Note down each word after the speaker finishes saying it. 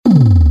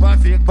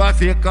Vai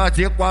ficar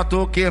de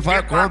quatro que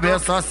vai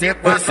começar a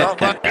sequência.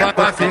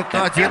 Vai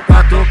ficar de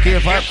quatro que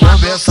vai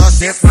começar a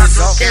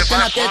sequência.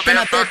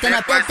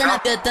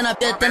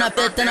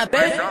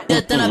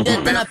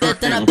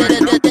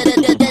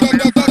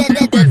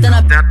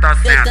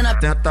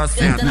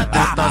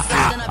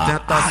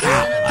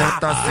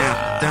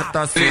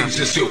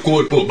 Deixe seu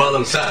corpo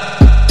balançar.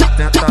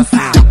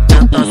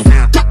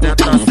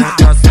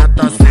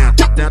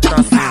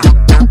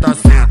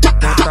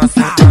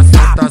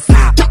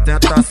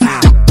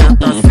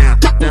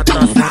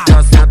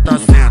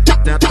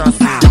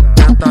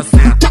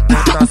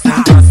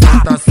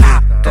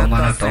 Toma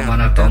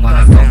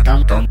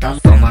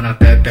na pepequinha, toma na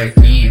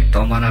pepequinha,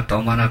 toma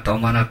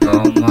na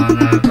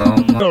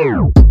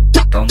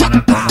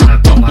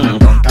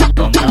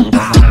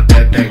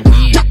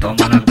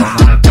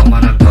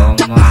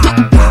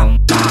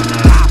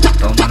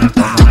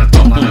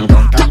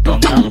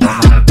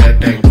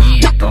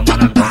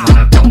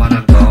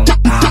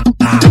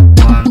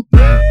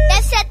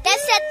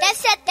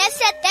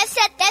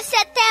desce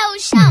até o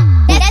chão.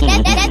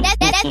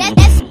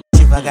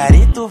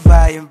 Devagarito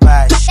vai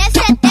embaixo. Desce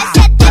até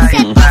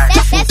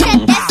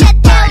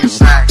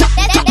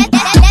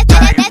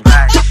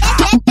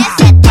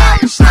o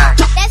chão.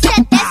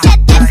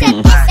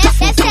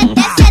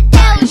 Desce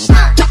até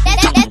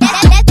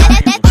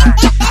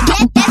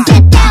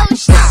o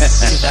chão.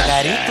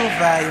 Devagarito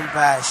vai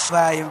embaixo,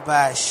 vai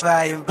embaixo,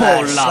 vai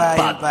embaixo.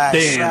 Bola pra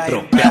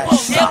dentro,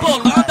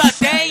 rebolando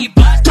até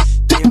embaixo.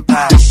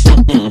 Embaixo,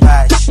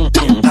 embaixo,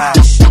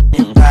 embaixo,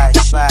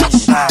 embaixo,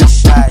 baixo,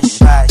 baixo, baixo,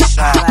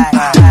 baixo,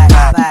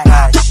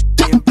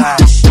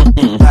 embaixo,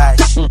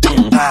 embaixo,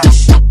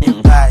 embaixo,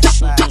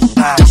 embaixo,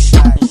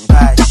 baixo,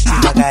 baixo,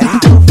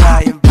 devagarito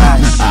vai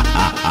embaixo.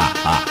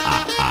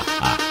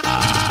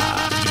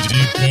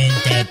 De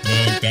ponta a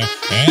ponta,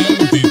 é o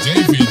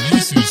DJ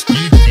Vinícius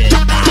que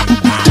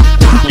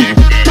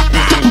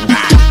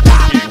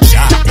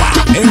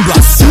chacoalhando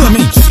a sua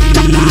mente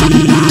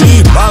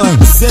e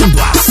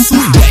balançando a sua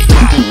ideia.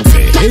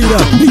 Ferreira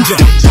DJ.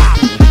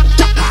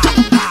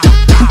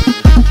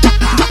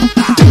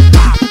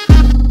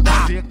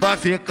 Vai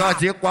ficar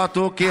de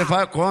quatro que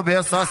vai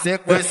começar a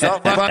sequência.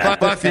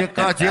 Vai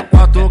ficar de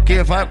quatro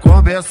que vai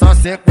começar a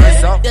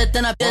sequência.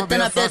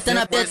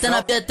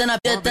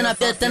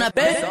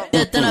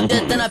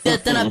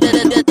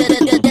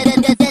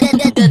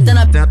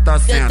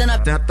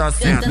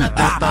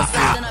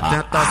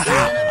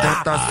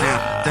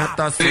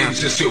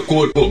 Deixe seu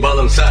corpo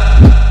balançar.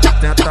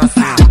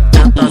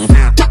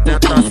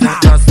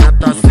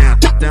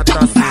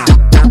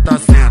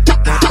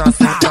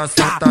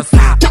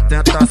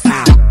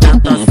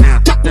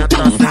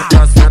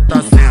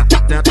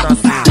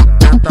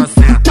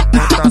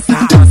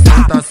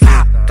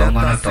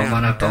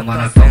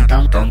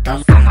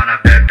 Toma na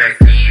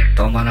pepequinha,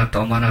 toma na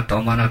pepequinha,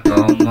 toma na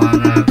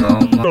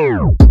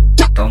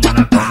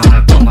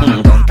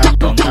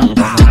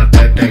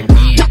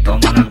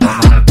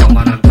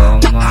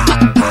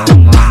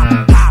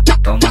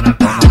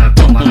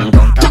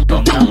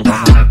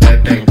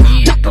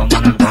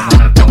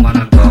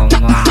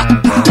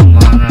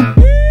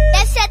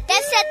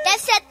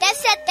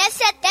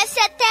Desce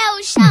até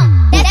o chão.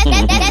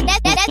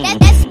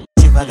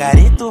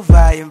 Devagarito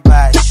vai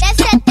embaixo.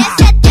 Desce até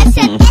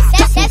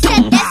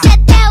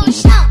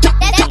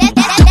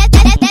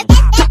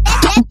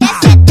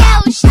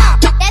o chão.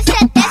 Desce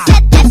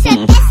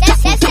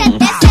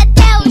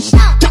até o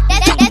chão.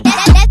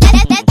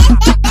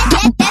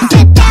 Desce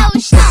até o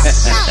chão.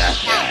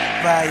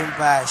 Vai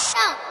embaixo.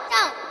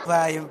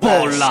 Vai embaixo.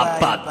 Bola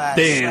pra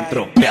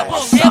dentro, bela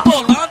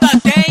rebolando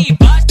até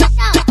embaixo.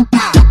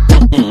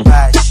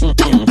 Embaixo,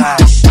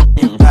 embaixo,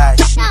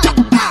 embaixo,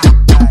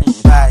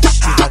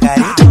 embaixo.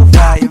 Devagarito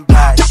vai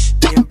embaixo,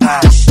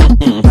 embaixo,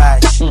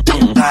 embaixo,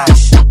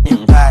 embaixo,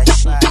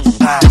 embaixo,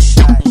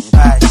 embaixo,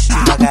 embaixo.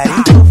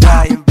 Devagarito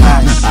vai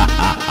embaixo.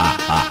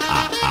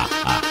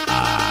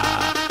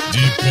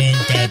 De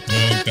ponta a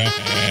ponta,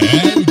 é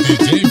o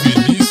DJ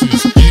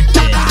Vinícius que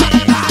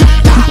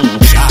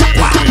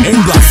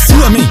chacoalhando a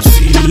sua mente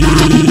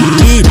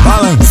e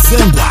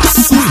balançando a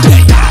sua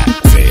ideia.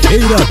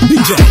 Ferreira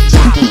DJ.